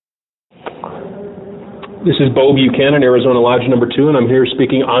This is Bo Buchanan, Arizona Lodge number 2, and I'm here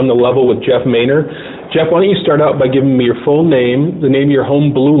speaking on the level with Jeff Maynor. Jeff, why don't you start out by giving me your full name, the name of your home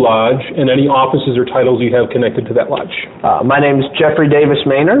blue lodge, and any offices or titles you have connected to that lodge. My name is Jeffrey Davis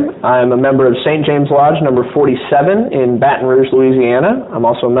Maynor. I'm a member of St. James Lodge number 47 in Baton Rouge, Louisiana. I'm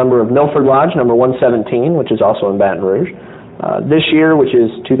also a member of Milford Lodge number 117, which is also in Baton Rouge. This year, which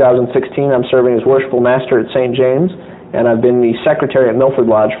is 2016, I'm serving as worshipful master at St. James, and I've been the secretary at Milford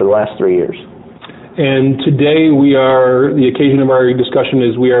Lodge for the last 3 years. And today the occasion of our discussion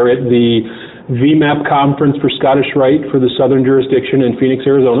is we are at the VMap Conference for Scottish Rite for the Southern Jurisdiction in Phoenix,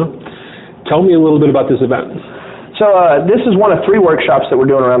 Arizona. Tell me a little bit about this event. So this is one of 3 workshops that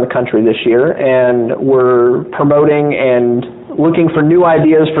we're doing around the country this year, and we're promoting and looking for new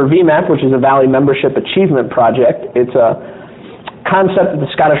ideas for VMap, which is a Valley Membership Achievement Project. It's a concept that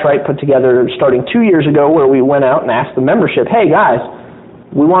the Scottish Rite put together starting 2 years ago, where we went out and asked the membership, hey guys,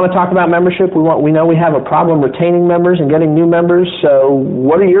 we want to talk about membership. We know we have a problem retaining members and getting new members, so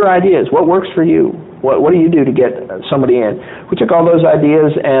what are your ideas? What works for you? What do you do to get somebody in? We took all those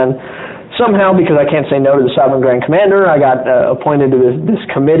ideas, and somehow, because I can't say no to the Sovereign Grand Commander, I got appointed to this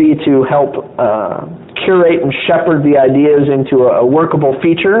committee to help curate and shepherd the ideas into a workable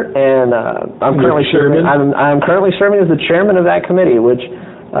feature, and I'm currently serving as the chairman of that committee, which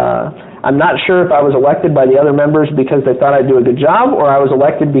I'm not sure if I was elected by the other members because they thought I'd do a good job, or I was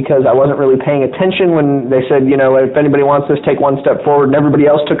elected because I wasn't really paying attention when they said, you know, if anybody wants this, take one step forward, and everybody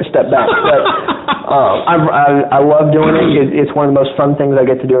else took a step back. But I love doing it. It's one of the most fun things I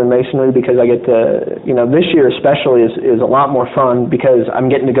get to do in Masonry, because I get to, you know, this year especially is a lot more fun because I'm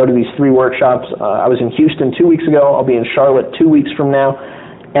getting to go to these 3 workshops. I was in Houston 2 weeks ago. I'll be in Charlotte 2 weeks from now,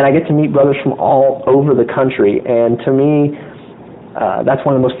 and I get to meet brothers from all over the country. And to me, that's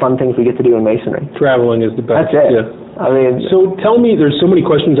one of the most fun things we get to do in Masonry. Traveling is the best. That's it. Yeah. I mean, so tell me, there's so many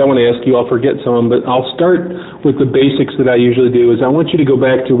questions I want to ask you. I'll forget some, but I'll start with the basics that I usually do. Is I want you to go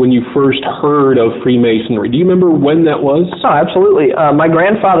back to when you first heard of Freemasonry. Do you remember when that was? Oh, absolutely. My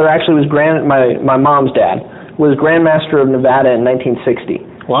grandfather actually was my mom's dad was Grand Master of Nevada in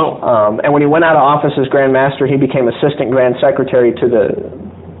 1960. Wow. And when he went out of office as Grand Master, he became Assistant Grand Secretary to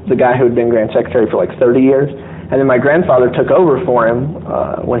the guy who had been Grand Secretary for like 30 years. And then my grandfather took over for him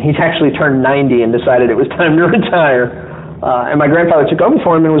when he actually turned 90 and decided it was time to retire. And my grandfather took over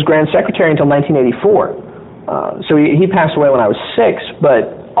for him and was Grand Secretary until 1984. So he passed away when I was 6, but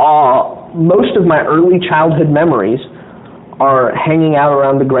most of my early childhood memories are hanging out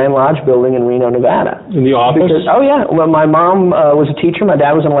around the Grand Lodge building in Reno, Nevada. In the office? Oh, yeah. Well, my mom was a teacher. My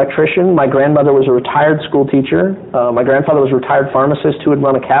dad was an electrician. My grandmother was a retired school teacher. My grandfather was a retired pharmacist who had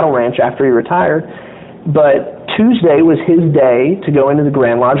run a cattle ranch after he retired. But Tuesday was his day to go into the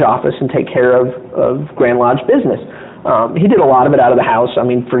Grand Lodge office and take care of Grand Lodge business. He did a lot of it out of the house. I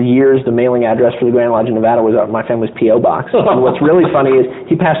mean, for years, the mailing address for the Grand Lodge in Nevada was my family's P.O. box. And what's really funny is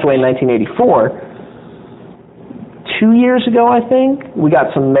he passed away in 1984. 2 years ago, I think, we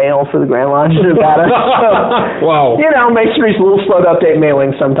got some mail for the Grand Lodge in Nevada. So, wow. You know, Masonry's a little slow to update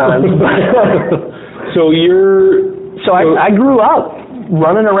mailing sometimes. So I grew up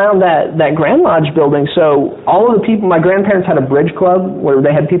running around that Grand Lodge building. So all of the people, my grandparents had a bridge club where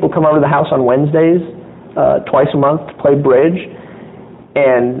they had people come over to the house on Wednesdays, twice a month to play bridge.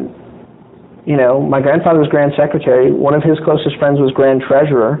 And, you know, my grandfather was Grand Secretary. One of his closest friends was Grand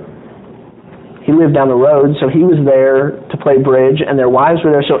Treasurer. He lived down the road, so he was there to play bridge, and their wives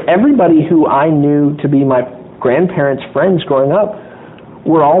were there. So everybody who I knew to be my grandparents' friends growing up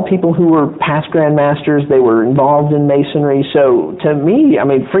were all people who were past Grand Masters. They were involved in Masonry. So to me, I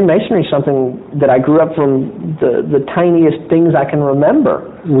mean, Freemasonry is something that I grew up from the tiniest things I can remember.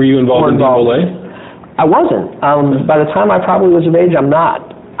 Were you involved in DAA? I wasn't. By the time I probably was of age, I'm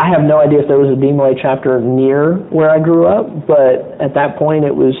not. I have no idea if there was a DAA chapter near where I grew up, but at that point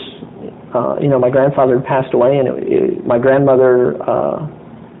it was, you know, my grandfather had passed away, and my grandmother...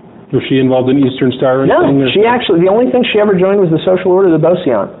 Was she involved in Eastern Star? No, she actually, the only thing she ever joined was the Social Order of the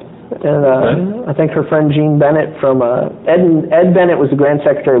Beauseant. And I think her friend Jean Bennett from, Ed Bennett was the Grand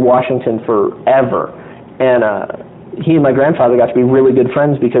Secretary of Washington forever. And he and my grandfather got to be really good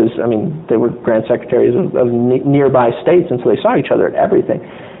friends because, I mean, they were Grand Secretaries of nearby states, and so they saw each other at everything.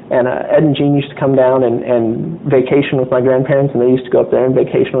 And Ed and Jean used to come down and vacation with my grandparents, and they used to go up there and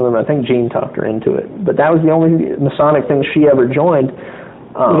vacation with them. I think Jean talked her into it. But that was the only Masonic thing she ever joined.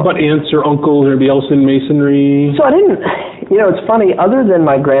 What about aunts or uncles or anybody else in Masonry? So I didn't, you know, it's funny, other than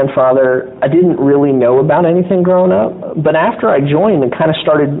my grandfather, I didn't really know about anything growing up. But after I joined and kind of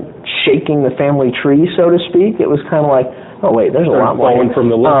started shaking the family tree, so to speak, it was kind of like, oh wait, there's a lot more. From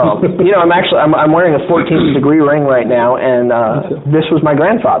the list. You know, I'm wearing a 14th degree ring right now, and this was my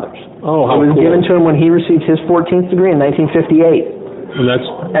grandfather's. Oh, how It was cool. given to him when he received his 14th degree in 1958. And that's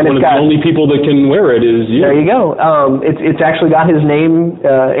And one of the only people that can wear it is you. There you go. It's actually got his name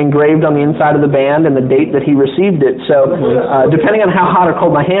engraved on the inside of the band and the date that he received it. So depending on how hot or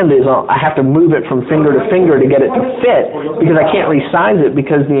cold my hand is, I have to move it from finger to finger to get it to fit, because I can't resize it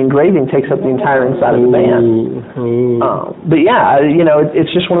because the engraving takes up the entire inside of the band. But yeah,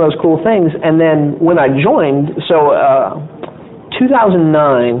 it's just one of those cool things. And then when I joined,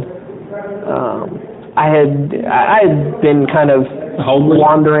 2009, I had been kind of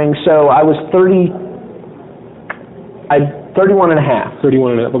wandering. So I was 31 and a half.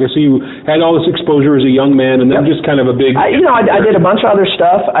 31 and a half. Okay, so you had all this exposure as a young man, and then just kind of a big... I did a bunch of other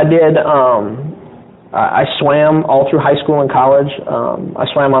stuff. I did... I swam all through high school and college. I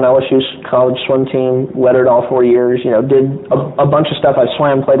swam on LSU's college swim team, lettered all 4 years, did a bunch of stuff. I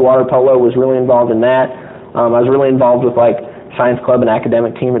swam, played water polo, was really involved in that. I was really involved with, science club and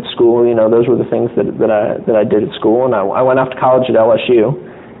academic team at school. Those were the things that I did at school. And I went off to college at LSU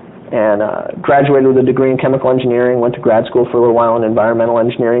and graduated with a degree in chemical engineering, went to grad school for a little while in environmental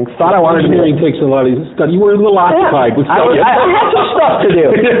engineering. Thought I wanted to be... Engineering takes a lot of study. You were a little occupied with study. I had some stuff to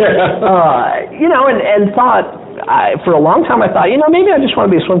do. And thought, for a long time I thought, maybe I just want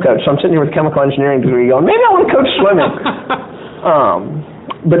to be a swim coach. So I'm sitting here with a chemical engineering degree going, maybe I want to coach swimming.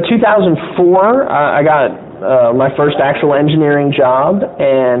 But 2004, I got my first actual engineering job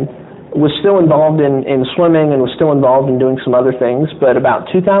and was still involved in swimming and was still involved in doing some other things. But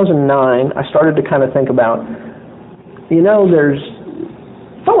about 2009, I started to kind of think about,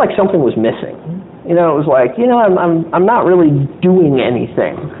 felt like something was missing. It was like, I'm not really doing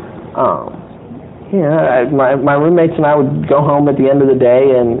anything. My roommates and I would go home at the end of the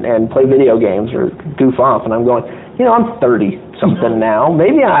day and play video games or goof off, and I'm going, I'm 30-something now.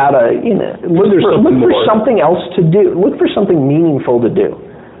 Maybe I ought to, look for something else to do. Look for something meaningful to do.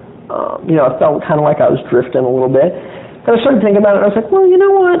 I felt kind of like I was drifting a little bit. And I started thinking about it, and I was like, well, you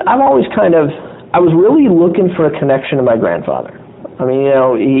know what? I've always I was really looking for a connection to my grandfather. I mean,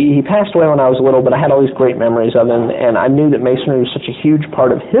 he passed away when I was little, but I had all these great memories of him, and I knew that masonry was such a huge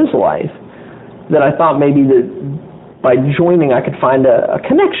part of his life that I thought maybe that by joining I could find a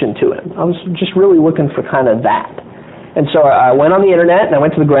connection to him. I was just really looking for kind of that. And so I went on the internet and I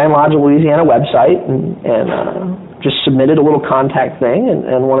went to the Grand Lodge of Louisiana website and just submitted a little contact thing,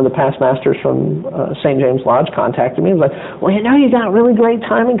 and one of the past masters from St. James Lodge contacted me and was like, well, you got really great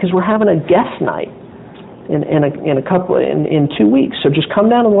timing because we're having a guest night in 2 weeks. So just come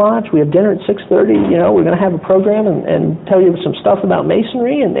down to the lodge. We have dinner at 6:30. We're going to have a program and tell you some stuff about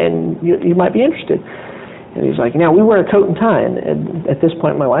masonry, and you might be interested. And he's like, we wear a coat and tie. And at this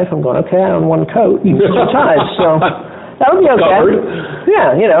point in my life, I'm going, okay, I own one coat and 2 ties. So that would be okay. Covered.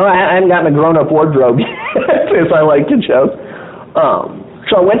 Yeah, I hadn't gotten a grown-up wardrobe yet, as I like to joke.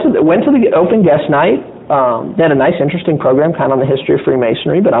 So I went to the open guest night. They had a nice, interesting program, kind of on the history of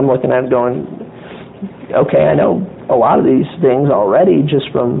Freemasonry, but I'm looking at it going, okay, I know a lot of these things already just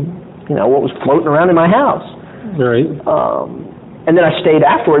from, what was floating around in my house. Right. And then I stayed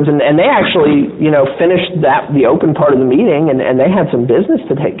afterwards, and they actually, finished the open part of the meeting, and they had some business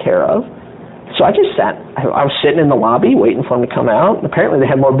to take care of. So I just sat. I was sitting in the lobby waiting for them to come out. And apparently they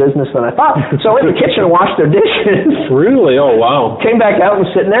had more business than I thought. So I went in the kitchen and washed their dishes. Really? Oh, wow. Came back out and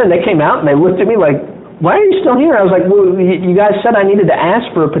was sitting there, and they came out, and they looked at me like, why are you still here? I was like, well, you guys said I needed to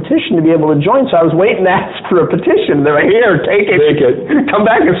ask for a petition to be able to join, so I was waiting to ask for a petition. They're like, here, take it. Come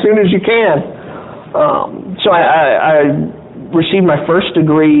back as soon as you can. So I received my first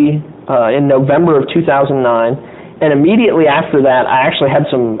degree in November of 2009, and immediately after that, I actually had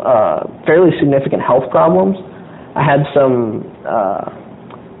some fairly significant health problems. I had some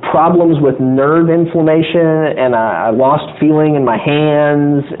problems with nerve inflammation, and I lost feeling in my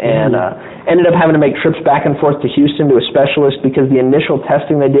hands, and ended up having to make trips back and forth to Houston to a specialist because the initial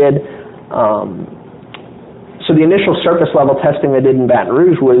testing they did, so the initial surface level testing they did in Baton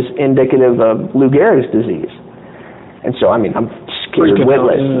Rouge was indicative of Lou Gehrig's disease. And so, I'm scared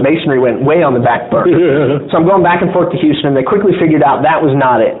witless. Yeah. Masonry went way on the back burner. Yeah. So I'm going back and forth to Houston, and they quickly figured out that was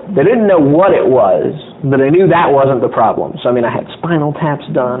not it. They didn't know what it was, but they knew that wasn't the problem. So, I had spinal taps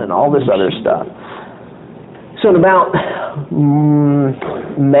done and all this other stuff. So in about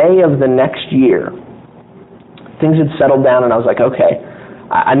May of the next year, things had settled down, and I was like, okay,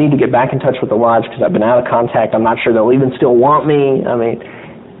 I need to get back in touch with the lodge because I've been out of contact. I'm not sure they'll even still want me.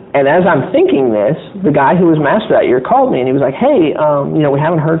 And as I'm thinking this, the guy who was master that year called me, and he was like, hey, we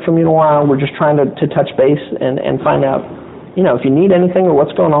haven't heard from you in a while. We're just trying to touch base and find out, if you need anything or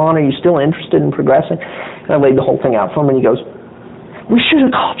what's going on. Are you still interested in progressing? And I laid the whole thing out for him, and he goes, we should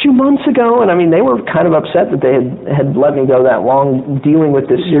have called you months ago. And I mean, they were kind of upset that they had let me go that long dealing with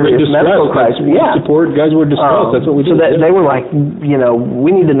this serious medical crisis. Yeah. Support, guys were distressed. That's what we did. So they were like,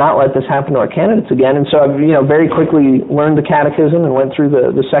 we need to not let this happen to our candidates again. And so I, very quickly learned the catechism and went through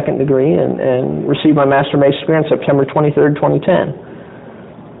the second degree and received my Master Mason degree on September 23rd,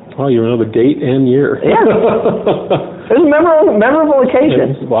 2010. Oh, you know the date and year. Yeah. It was a memorable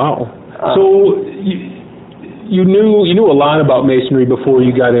occasion. Wow. So you knew a lot about Masonry before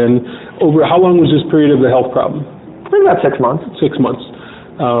you got in. Over how long was this period of the health problem? About 6 months. 6 months.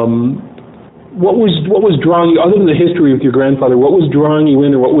 What was drawing you, other than the history with your grandfather, what was drawing you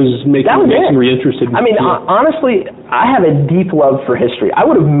in, or what was making Masonry interested in you? I mean, honestly, I have a deep love for history. I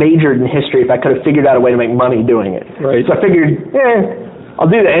would have majored in history if I could have figured out a way to make money doing it. Right. So I figured, I'll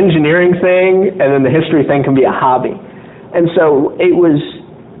do the engineering thing, and then the history thing can be a hobby. And so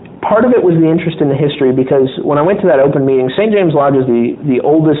part of it was the interest in the history, because when I went to that open meeting, St. James Lodge is the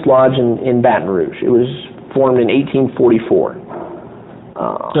oldest lodge in Baton Rouge. It was formed in 1844.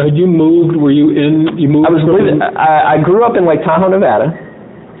 So had you moved? Were you in? You moved? I grew up in Lake Tahoe, Nevada,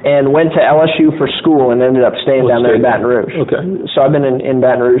 and went to LSU for school, and ended up staying down there in Baton Rouge. Okay. So I've been in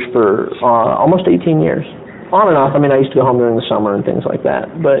Baton Rouge for almost 18 years, on and off. I mean, I used to go home during the summer and things like that,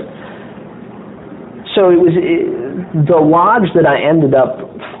 but. So it was the lodge that I ended up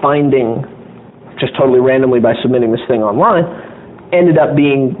finding just totally randomly by submitting this thing online, ended up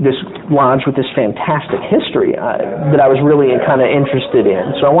being this lodge with this fantastic history that I was really kind of interested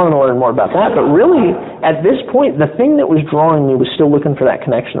in. So I wanted to learn more about that. But really, at this point, the thing that was drawing me was still looking for that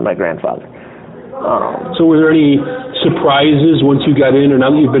connection to my grandfather. So were there any surprises once you got in, or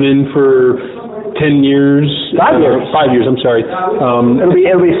now that you've been in for 10 years? 5 years. 5 years, I'm sorry.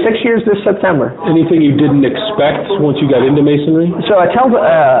 It'll be 6 years this September. Anything you didn't expect once you got into Masonry? So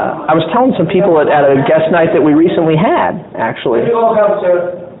I was telling some people at a guest night that we recently had, actually,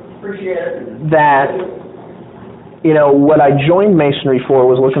 that what I joined Masonry for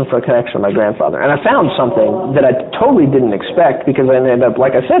was looking for a connection with my grandfather. And I found something that I totally didn't expect, because I ended up,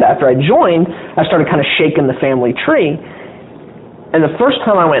 like I said, after I joined, I started kind of shaking the family tree. And the first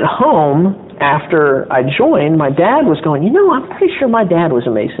time I went home after I joined, my dad was going, I'm pretty sure my dad was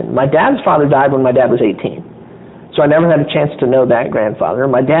a Mason. My dad's father died when my dad was 18. So I never had a chance to know that grandfather.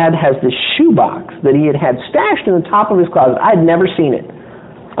 My dad has this shoebox that he had stashed in the top of his closet. I had never seen it.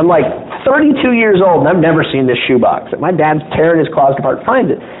 I'm like 32 years old, and I've never seen this shoebox. My dad's tearing his closet apart to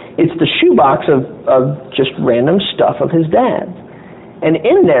find it. It's the shoebox of just random stuff of his dad's. And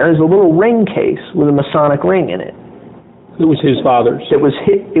in there is a little ring case with a Masonic ring in it. It was his father's. It was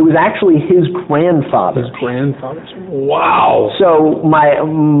actually his grandfather. His grandfather's. Wow. So my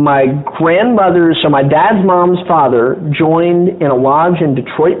grandmother's, so my dad's mom's father joined in a lodge in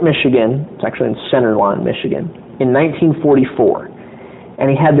Detroit, Michigan. It's actually in Center Lawn, Michigan, in 1944. And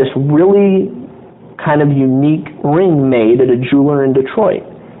he had this really kind of unique ring made at a jeweler in Detroit.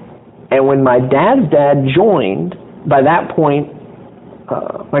 And when my dad's dad joined, by that point,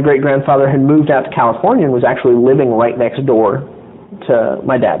 my great-grandfather had moved out to California and was actually living right next door to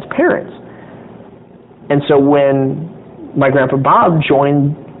my dad's parents. And so when my grandpa Bob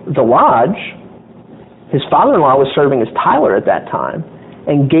joined the lodge, his father-in-law was serving as Tyler at that time,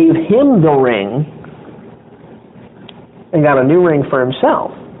 and gave him the ring and got a new ring for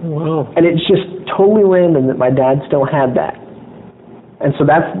himself. Wow. And it's just totally random that my dad still had that. And so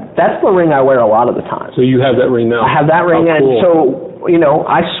that's the ring I wear a lot of the time. So you have that ring now? I have that ring, cool. And so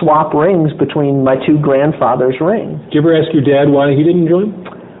I swap rings between my two grandfathers' rings. Did you ever ask your dad why he didn't join?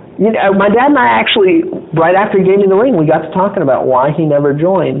 My dad and I actually, right after he gave me the ring, we got to talking about why he never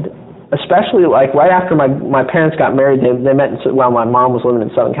joined. Especially like right after my parents got married, they met while my mom was living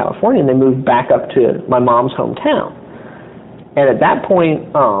in Southern California, and they moved back up to my mom's hometown. And at that point,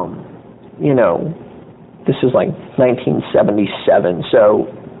 this is like 1977. So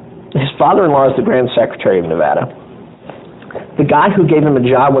his father-in-law is the Grand Secretary of Nevada. The guy who gave him a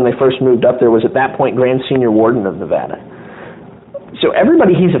job when they first moved up there was at that point Grand Senior Warden of Nevada. So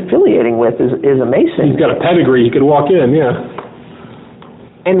everybody he's affiliating with is a Mason. He's got a pedigree. He could walk in, yeah.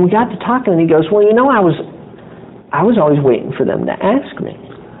 And we got to talking, and he goes, "Well, I was always waiting for them to ask me."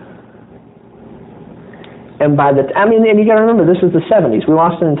 And and you got to remember, this is the 70s. We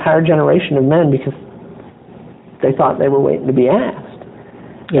lost an entire generation of men because they thought they were waiting to be asked.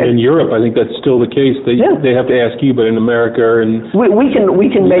 And in Europe, I think that's still the case. They have to ask you, but in America and we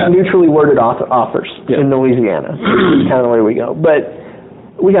can make neutrally worded offers in Louisiana. That's kind of where we go. But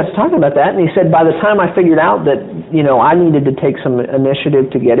we got to talking about that, and he said by the time I figured out that I needed to take some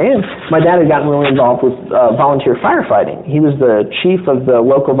initiative to get in, my dad had gotten really involved with volunteer firefighting. He was the chief of the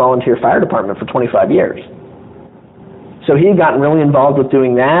local volunteer fire department for 25 years. So he had gotten really involved with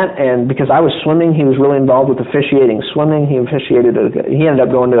doing that, and because I was swimming, he was really involved with officiating swimming. He ended up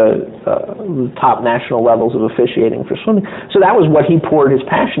going to the top national levels of officiating for swimming. So that was what he poured his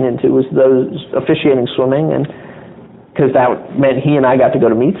passion into, was those officiating swimming, and because that meant he and I got to go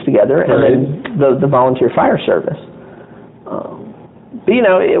to meets together, and then the volunteer fire service. But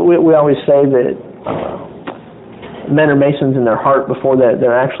we always say that men are Masons in their heart before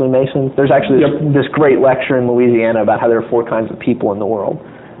they're actually Masons. There's actually this great lecture in Louisiana about how there are 4 kinds of people in the world.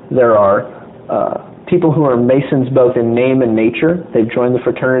 There are people who are Masons both in name and nature. They've joined the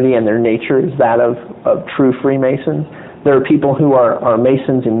fraternity and their nature is that of true Freemasons. There are people who are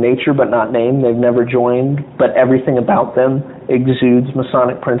Masons in nature but not name. They've never joined, but everything about them exudes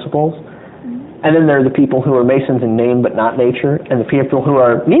Masonic principles. And then there are the people who are Masons in name but not nature, and the people who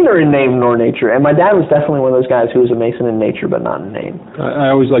are neither in name nor nature. And my dad was definitely one of those guys who was a Mason in nature but not in name. I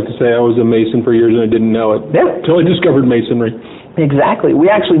always like to say I was a Mason for years and I didn't know it. Yeah. Until I discovered Masonry. Exactly.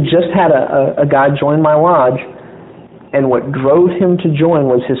 We actually just had a guy join my lodge, and what drove him to join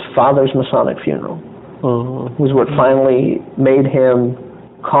was his father's Masonic funeral. Was what finally made him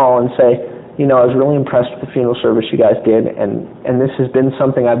call and say, I was really impressed with the funeral service you guys did, and this has been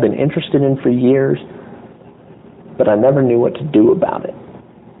something I've been interested in for years, but I never knew what to do about it.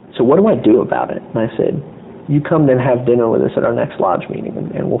 So what do I do about it? And I said, you come and have dinner with us at our next lodge meeting,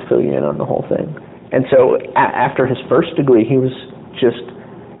 and we'll fill you in on the whole thing. And so after his first degree, he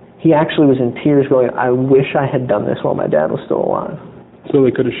actually was in tears going, I wish I had done this while my dad was still alive. So they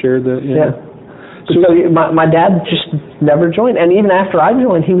could have shared that? Yeah. So my dad just never joined, and even after I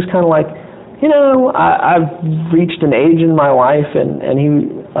joined, he was kind of like, I've reached an age in my life, and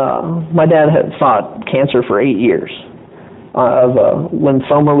my dad had fought cancer for 8 years of a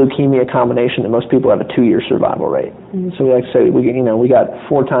lymphoma leukemia combination that most people have a 2-year survival rate. So we like to say we got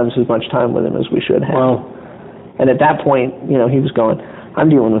 4 times as much time with him as we should have. Wow. And at that point, he was going, I'm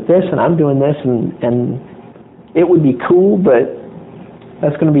dealing with this and I'm doing this, and it would be cool, but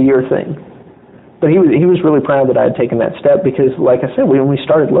that's going to be your thing. But he was really proud that I had taken that step because, like I said, when we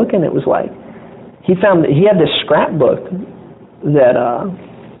started looking, it was like, he found that he had this scrapbook that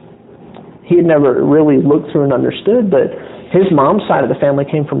he had never really looked through and understood, but his mom's side of the family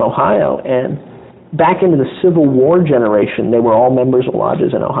came from Ohio, and back into the Civil War generation, they were all members of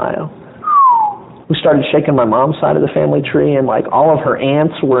lodges in Ohio. We started shaking my mom's side of the family tree, and all of her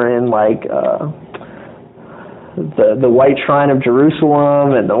aunts were in the White Shrine of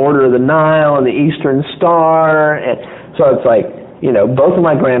Jerusalem and the Order of the Nile and the Eastern Star, and so it's like, both of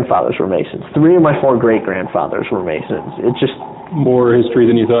my grandfathers were Masons. 3 of my 4 great-grandfathers were Masons. It's just more history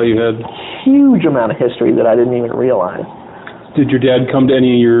than you thought you had. Huge amount of history that I didn't even realize. Did your dad come to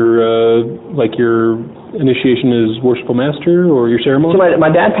any of your initiation as worshipful master or your ceremony? So my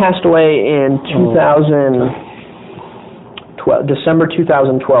dad passed away in December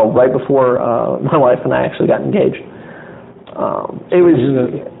 2012, right before my wife and I actually got engaged.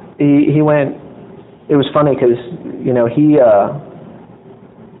 He went. It was funny because he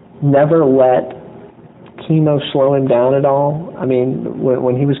never let chemo slow him down at all. I mean,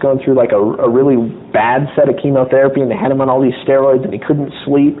 when he was going through a really bad set of chemotherapy and they had him on all these steroids and he couldn't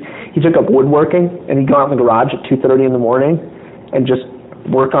sleep, he took up woodworking, and he'd go out in the garage at 2:30 in the morning and just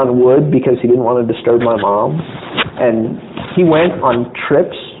work on wood because he didn't want to disturb my mom. And he went on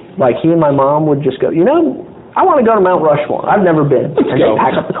trips, he and my mom would just go, I want to go to Mount Rushmore. I've never been. Let's go. They'd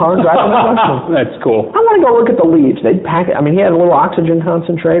pack up the car and drive to Mount Rushmore. That's cool. I want to go look at the leaves. They'd pack it. I mean, he had a little oxygen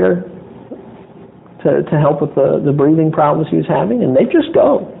concentrator to help with the breathing problems he was having, and they'd just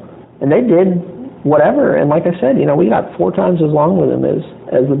go. And they did whatever. And like I said, we got 4 times as long with him as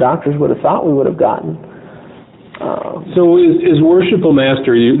the doctors would have thought we would have gotten. So is worshipful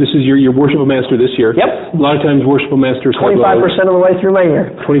master, this is your worshipful master this year? Yep. A lot of times worshipful masters 25% of the way through my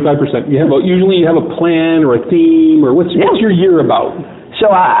year. 25%. Usually you have a plan or a theme, or what's your year about? So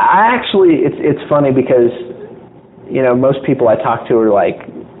I actually, it's funny because, most people I talk to are like,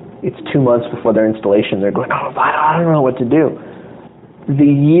 it's 2 months before their installation. They're going, I don't know what to do. The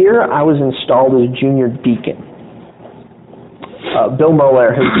year I was installed as junior deacon, Bill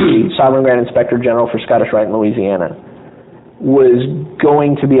Moeller, who's the Sovereign Grand Inspector General for Scottish Rite in Louisiana, was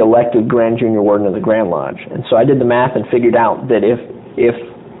going to be elected Grand Junior Warden of the Grand Lodge. And so I did the math and figured out that if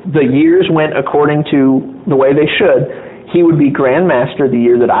the years went according to the way they should, he would be Grand Master the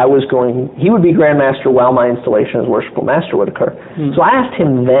year that I was going. He would be Grand Master while my installation as Worshipful Master would occur. So I asked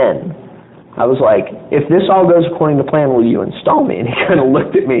him then, I was like, if this all goes according to plan, will you install me? And he kind of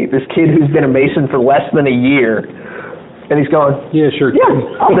looked at me, this kid who's been a Mason for less than a year, and he's going, yeah, sure. Yeah,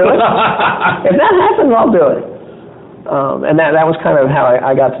 I'll do it. If that happens, I'll do it. And that was kind of how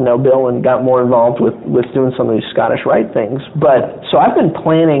I got to know Bill and got more involved with doing some of these Scottish Rite things. But so I've been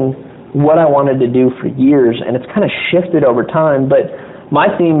planning what I wanted to do for years, and it's kind of shifted over time. But my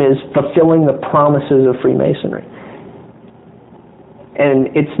theme is fulfilling the promises of Freemasonry.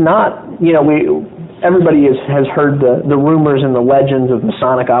 And it's not, everybody has heard the rumors and the legends of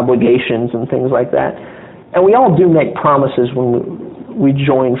Masonic obligations and things like that. And we all do make promises when we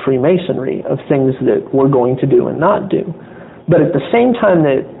join Freemasonry of things that we're going to do and not do. But at the same time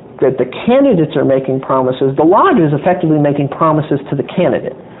that the candidates are making promises, the lodge is effectively making promises to the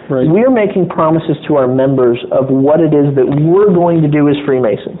candidate. Right. We're making promises to our members of what it is that we're going to do as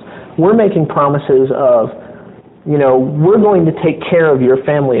Freemasons. We're making promises of, we're going to take care of your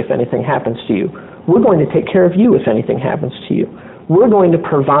family if anything happens to you. We're going to take care of you if anything happens to you. We're going to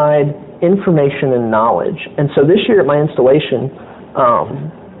provide information and knowledge. And so this year at my installation,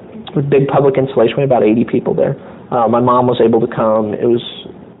 with big public installation, we had about 80 people there. My mom was able to come. It was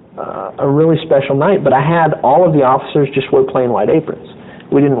a really special night, but I had all of the officers just wear plain white aprons.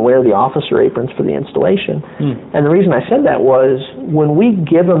 We didn't wear the officer aprons for the installation. And the reason I said that was when we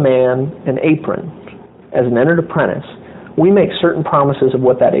give a man an apron as an entered apprentice, we make certain promises of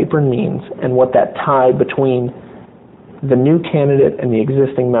what that apron means and what that tie between the new candidate and the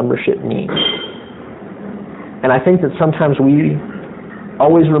existing membership means. And I think that sometimes we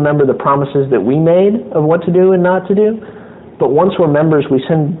always remember the promises that we made of what to do and not to do, but once we're members, we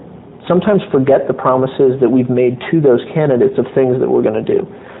sometimes forget the promises that we've made to those candidates of things that we're going to do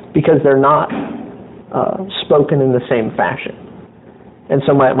because they're not spoken in the same fashion. And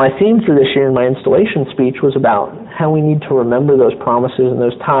so my theme for this year in my installation speech was about how we need to remember those promises and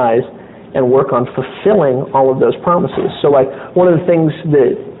those ties and work on fulfilling all of those promises. So one of the things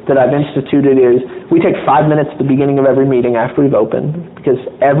that I've instituted is we take 5 minutes at the beginning of every meeting after we've opened because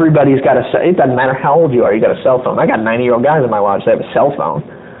everybody's got it doesn't matter how old you are, you got a cell phone. I got 90-year-old guys in my lodge that have a cell phone.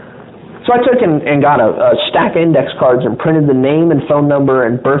 So I took and got a stack of index cards and printed the name and phone number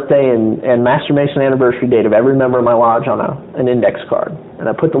and birthday and Master Mason anniversary date of every member of my lodge on an index card. And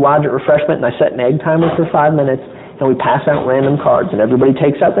I put the lodge at refreshment and I set an egg timer for 5 minutes and we pass out random cards and everybody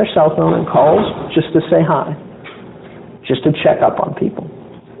takes out their cell phone and calls just to say hi, just to check up on people.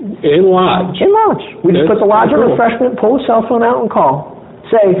 In lodge? In lodge. We just put the lodge at refreshment, pull the cell phone out and call.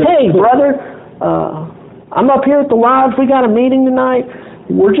 Say, hey brother, I'm up here at the lodge, we got a meeting tonight.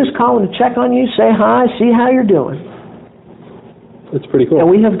 We're just calling to check on you, say hi, see how you're doing. That's pretty cool. And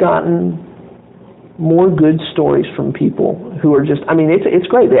we have gotten more good stories from people who are just, it's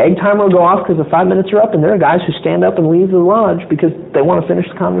great. The egg timer will go off because the 5 minutes are up, and there are guys who stand up and leave the lodge because they want to finish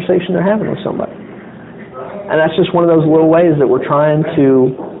the conversation they're having with somebody. And that's just one of those little ways that we're trying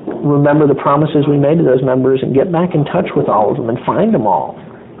to remember the promises we made to those members and get back in touch with all of them and find them all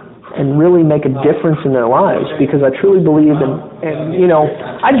and really make a difference in their lives, because I truly believe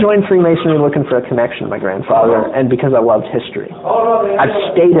I joined Freemasonry looking for a connection to my grandfather and because I loved history. I've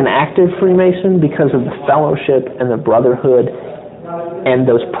stayed an active Freemason because of the fellowship and the brotherhood and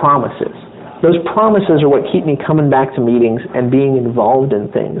those promises. Those promises are what keep me coming back to meetings and being involved in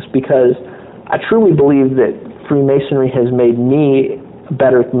things, because I truly believe that Freemasonry has made me a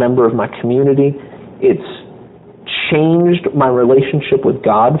better member of my community. It's changed my relationship with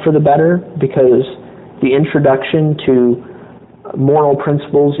God for the better, because the introduction to moral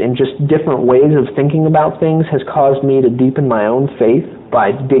principles and just different ways of thinking about things has caused me to deepen my own faith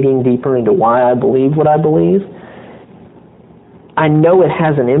by digging deeper into why I believe what I believe. I know it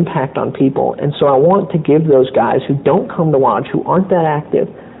has an impact on people, and so I want to give those guys who don't come to lodge, who aren't that active,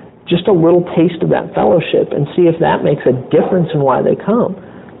 just a little taste of that fellowship and see if that makes a difference in why they come.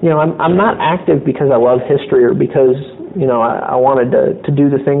 I'm not active because I love history or because, I wanted to do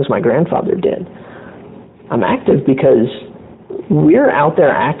the things my grandfather did. I'm active because we're out there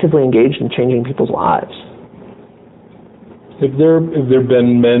actively engaged in changing people's lives. Have there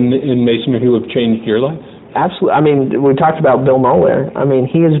been men in Masonry who have changed your life? Absolutely. We talked about Bill Moeller.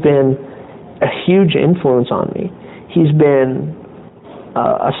 He has been a huge influence on me. He's been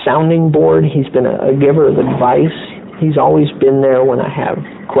a sounding board. He's been a giver of advice. He's always been there when I have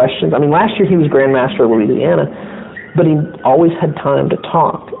questions. Last year he was Grand Master of Louisiana, but he always had time to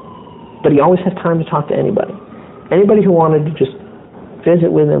talk. But he always had time to talk to anybody. Anybody who wanted to just visit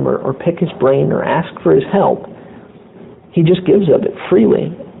with him or pick his brain or ask for his help, he just gives of it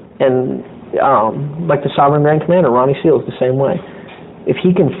freely. And like the Sovereign Grand Commander, Ronnie Seals, the same way. If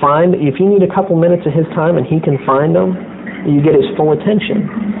you need a couple minutes of his time and he can find them, you get his full attention.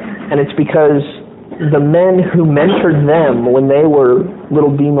 And it's because the men who mentored them when they were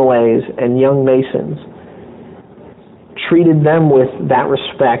little D-Malays and young Masons treated them with that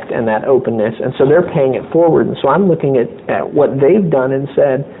respect and that openness, and so they're paying it forward. And so I'm looking at what they've done and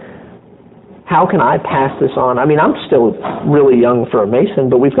said, how can I pass this on? I mean, I'm still really young for a Mason,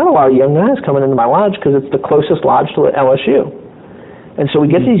 but we've got a lot of young guys coming into my lodge because it's the closest lodge to LSU. And so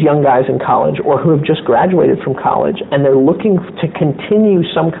we get these young guys in college or who have just graduated from college, and they're looking to continue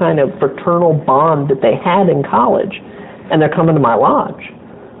some kind of fraternal bond that they had in college, and they're coming to my lodge.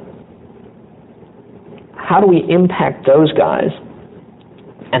 How do we impact those guys,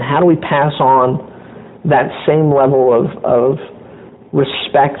 and how do we pass on that same level of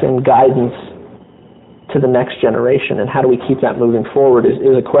respect and guidance to the next generation, and how do we keep that moving forward is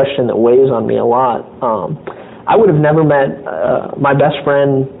a question that weighs on me a lot. I would have never met my best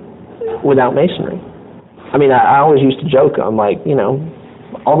friend without Masonry. I mean, I always used to joke, I'm like, you know,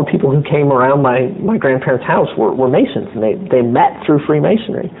 all the people who came around my grandparents' house were Masons, and they met through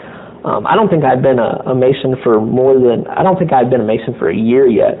Freemasonry. I don't think I'd been a Mason for a year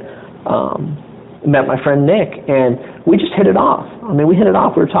yet. Met my friend Nick, and we just hit it off. I mean, we hit it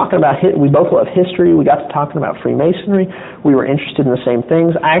off. We were talking about we both love history. We got to talking about Freemasonry. We were interested in the same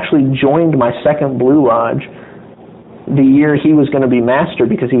things. I actually joined my second Blue Lodge the year he was going to be master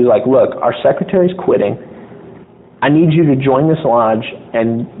because he was like, look, our secretary's quitting. I need you to join this lodge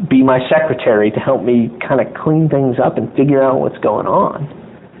and be my secretary to help me kind of clean things up and figure out what's going on.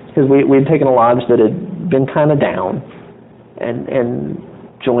 Because we had taken a lodge that had been kind of down and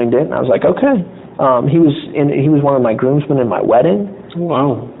joined it, and I was like, okay. He was one of my groomsmen in my wedding.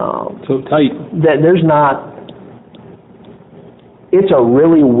 Wow. So tight. It's a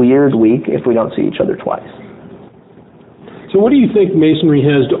really weird week if we don't see each other twice. So what do you think Masonry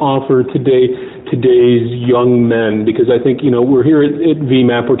has to offer today's young men? Because I think, you know, we're here at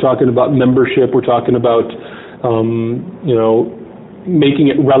VMap, we're talking about membership, we're talking about, you know, making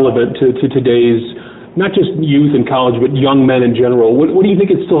it relevant to today's, not just youth in college, but young men in general. What do you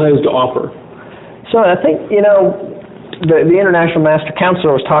think it still has to offer? So I think, you know, the International Master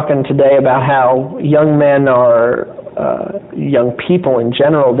Counselor was talking today about how young men are, young people in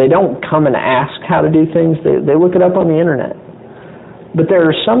general, they don't come and ask how to do things. They look it up on the internet. But there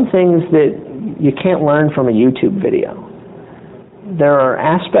are some things that you can't learn from a YouTube video. There are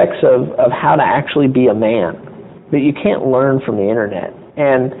aspects of how to actually be a man that you can't learn from the internet.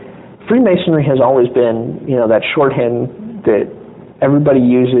 And Freemasonry has always been, you know, that shorthand that everybody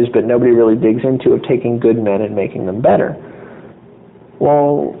uses but nobody really digs into of taking good men and making them better.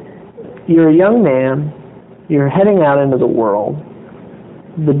 Well, you're a young man, you're heading out into the world.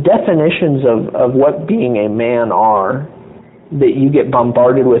 The definitions of what being a man are that you get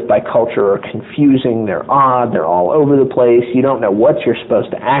bombarded with by culture are confusing, they're odd, they're all over the place, you don't know what you're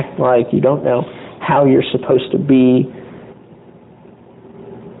supposed to act like, you don't know how you're supposed to be.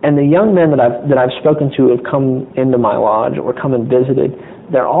 And the young men that I've spoken to have come into my lodge or come and visited,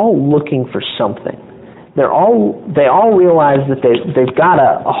 they're all looking for something. They all realize that they've got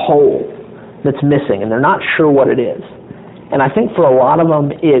a hole that's missing and they're not sure what it is. And I think for a lot of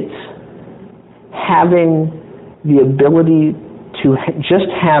them it's having the ability to just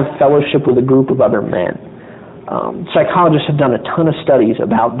have fellowship with a group of other men. Psychologists have done a ton of studies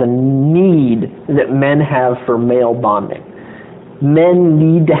about the need that men have for male bonding. Men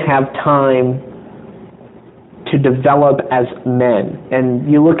need to have time to develop as men. And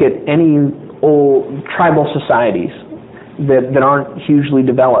you look at any old tribal societies that aren't hugely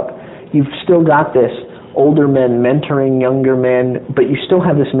developed, you've still got this older men mentoring younger men, but you still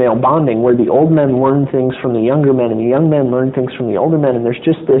have this male bonding where the old men learn things from the younger men and the young men learn things from the older men, and there's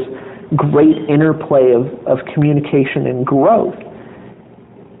just this great interplay of communication and growth.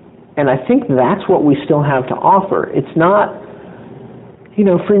 And I think that's what we still have to offer. It's not, you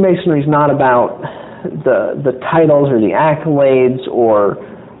know, Freemasonry is not about the titles or the accolades or,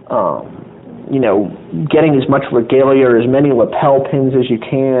 you know, getting as much regalia or as many lapel pins as you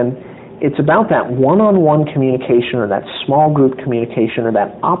can. It's about that one-on-one communication or that small group communication or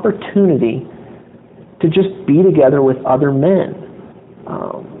that opportunity to just be together with other men.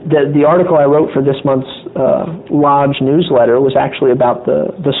 The article I wrote for this month's Lodge newsletter was actually about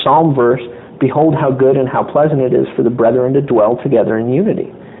the Psalm verse, "Behold how good and how pleasant it is for the brethren to dwell together in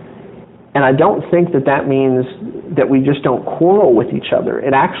unity." And I don't think that means that we just don't quarrel with each other.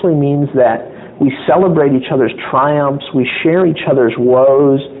 It actually means that we celebrate each other's triumphs, we share each other's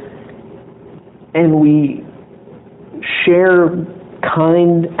woes, and we share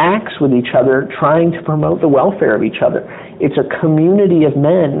kind acts with each other, trying to promote the welfare of each other. It's a community of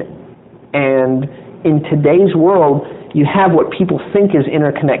men, and in today's world, you have what people think is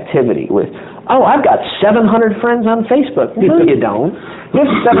interconnectivity with, oh, I've got 700 friends on Facebook. No, you don't. You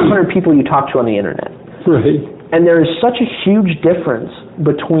have 700 people you talk to on the internet. Right. And there is such a huge difference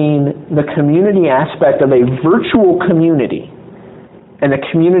between the community aspect of a virtual community and the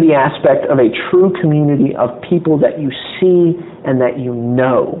community aspect of a true community of people that you see and that you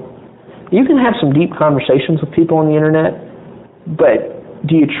know. You can have some deep conversations with people on the internet, but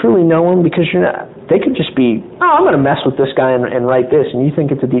do you truly know them? Because they could just be, I'm going to mess with this guy and write this, and you think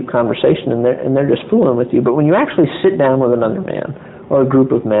it's a deep conversation, and they're just fooling with you. But when you actually sit down with another man or a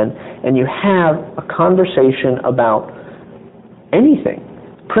group of men, and you have a conversation about anything,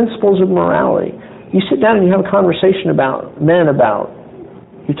 principles of morality, you sit down and you have a conversation about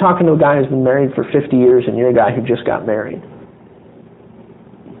you're talking to a guy who's been married for 50 years, and you're a guy who just got married.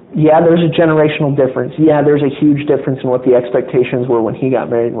 Yeah, there's a generational difference. Yeah, there's a huge difference in what the expectations were when he got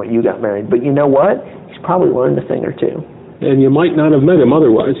married and what you got married. But you know what? He's probably learned a thing or two. And you might not have met him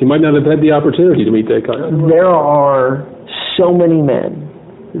otherwise. You might not have had the opportunity to meet that guy. There are so many men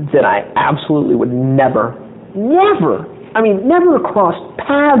that I absolutely would never cross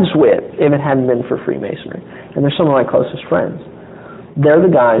paths with if it hadn't been for Freemasonry. And they're some of my closest friends. They're the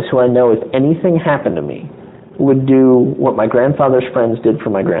guys who I know if anything happened to me would do what my grandfather's friends did for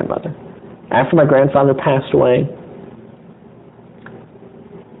my grandmother. After my grandfather passed away,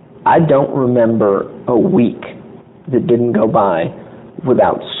 I don't remember a week that didn't go by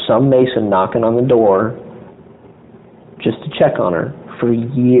without some Mason knocking on the door just to check on her for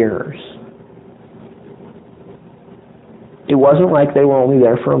years. It wasn't like they were only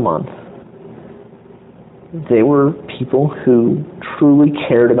there for a month. They were people who truly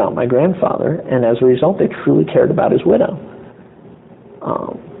cared about my grandfather, and as a result, they truly cared about his widow.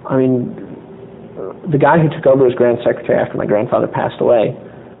 The guy who took over as Grand Secretary after my grandfather passed away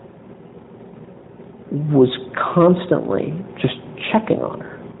was constantly just checking on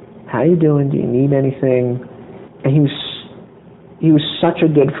her. How you doing? Do you need anything? And he was such a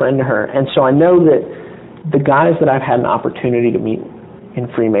good friend to her. And so I know that the guys that I've had an opportunity to meet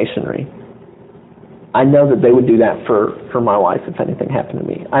in Freemasonry, I know that they would do that for my wife if anything happened to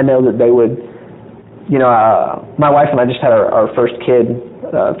me. I know that they would, my wife and I just had our first kid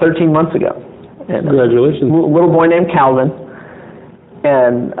 13 months ago. And, congratulations. A little boy named Calvin.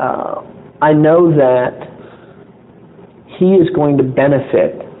 And I know that he is going to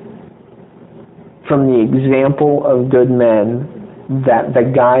benefit from the example of good men that the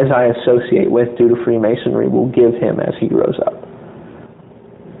guys I associate with due to Freemasonry will give him as he grows up.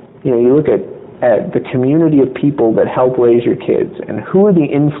 You look at the community of people that help raise your kids, and who are the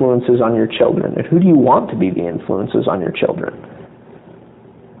influences on your children, and who do you want to be the influences on your children?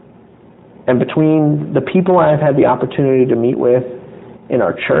 And between the people I've had the opportunity to meet with in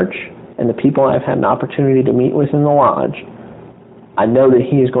our church and the people I've had an opportunity to meet with in the lodge, I know that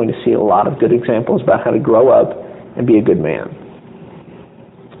he is going to see a lot of good examples about how to grow up and be a good man.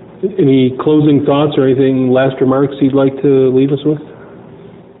 Any closing thoughts or anything, last remarks you'd like to leave us with?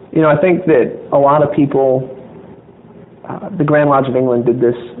 I think that a lot of people, the Grand Lodge of England did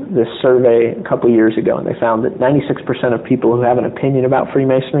this survey a couple years ago, and they found that 96% of people who have an opinion about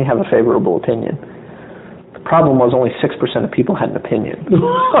Freemasonry have a favorable opinion. The problem was only 6% of people had an opinion.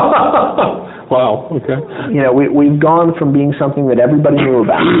 Wow, okay. We've gone from being something that everybody knew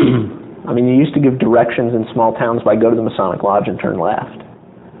about. You used to give directions in small towns by go to the Masonic Lodge and turn left,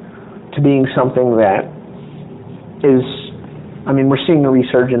 to being something that is, we're seeing the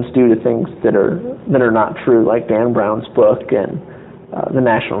resurgence due to things that are not true, like Dan Brown's book and the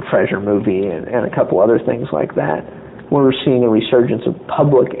National Treasure movie and a couple other things like that, where we're seeing a resurgence of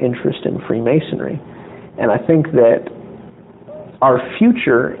public interest in Freemasonry. And I think that our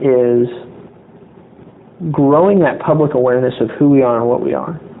future is growing that public awareness of who we are and what we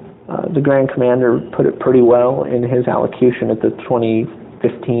are. The Grand Commander put it pretty well in his allocution at the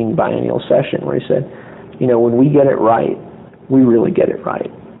 2015 biennial session, where he said, when we get it right, we really get it right.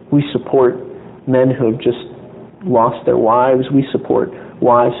 We support men who have just lost their wives. We support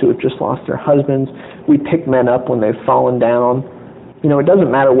wives who have just lost their husbands. We pick men up when they've fallen down. It doesn't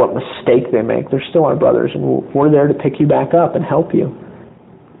matter what mistake they make. They're still our brothers, and we're there to pick you back up and help you.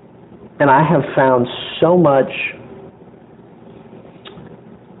 And I have found so much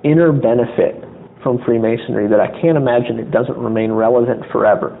inner benefit from Freemasonry that I can't imagine it doesn't remain relevant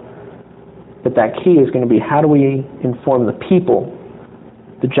forever. But that key is going to be, how do we inform the people,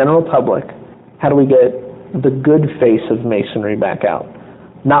 the general public, how do we get the good face of Masonry back out?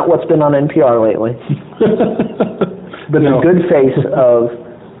 Not what's been on NPR lately, but the good face of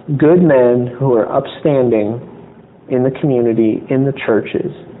good men who are upstanding in the community, in the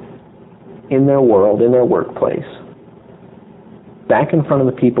churches, in their world, in their workplace, back in front of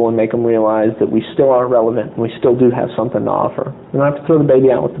the people, and make them realize that we still are relevant and we still do have something to offer. We don't have to throw the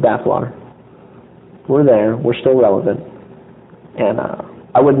baby out with the bathwater. we're there. We're still relevant. And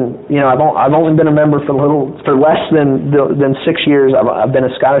I wouldn't, I've only been a member for less than 6 years. I've been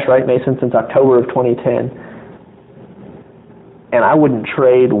a Scottish Rite Mason since October of 2010, and I wouldn't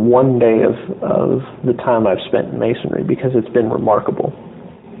trade one day of the time I've spent in Masonry because it's been remarkable.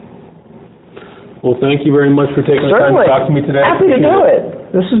 Well, thank you very much for taking the time to talk to me today. Happy to do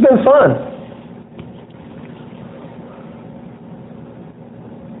it. This has been fun.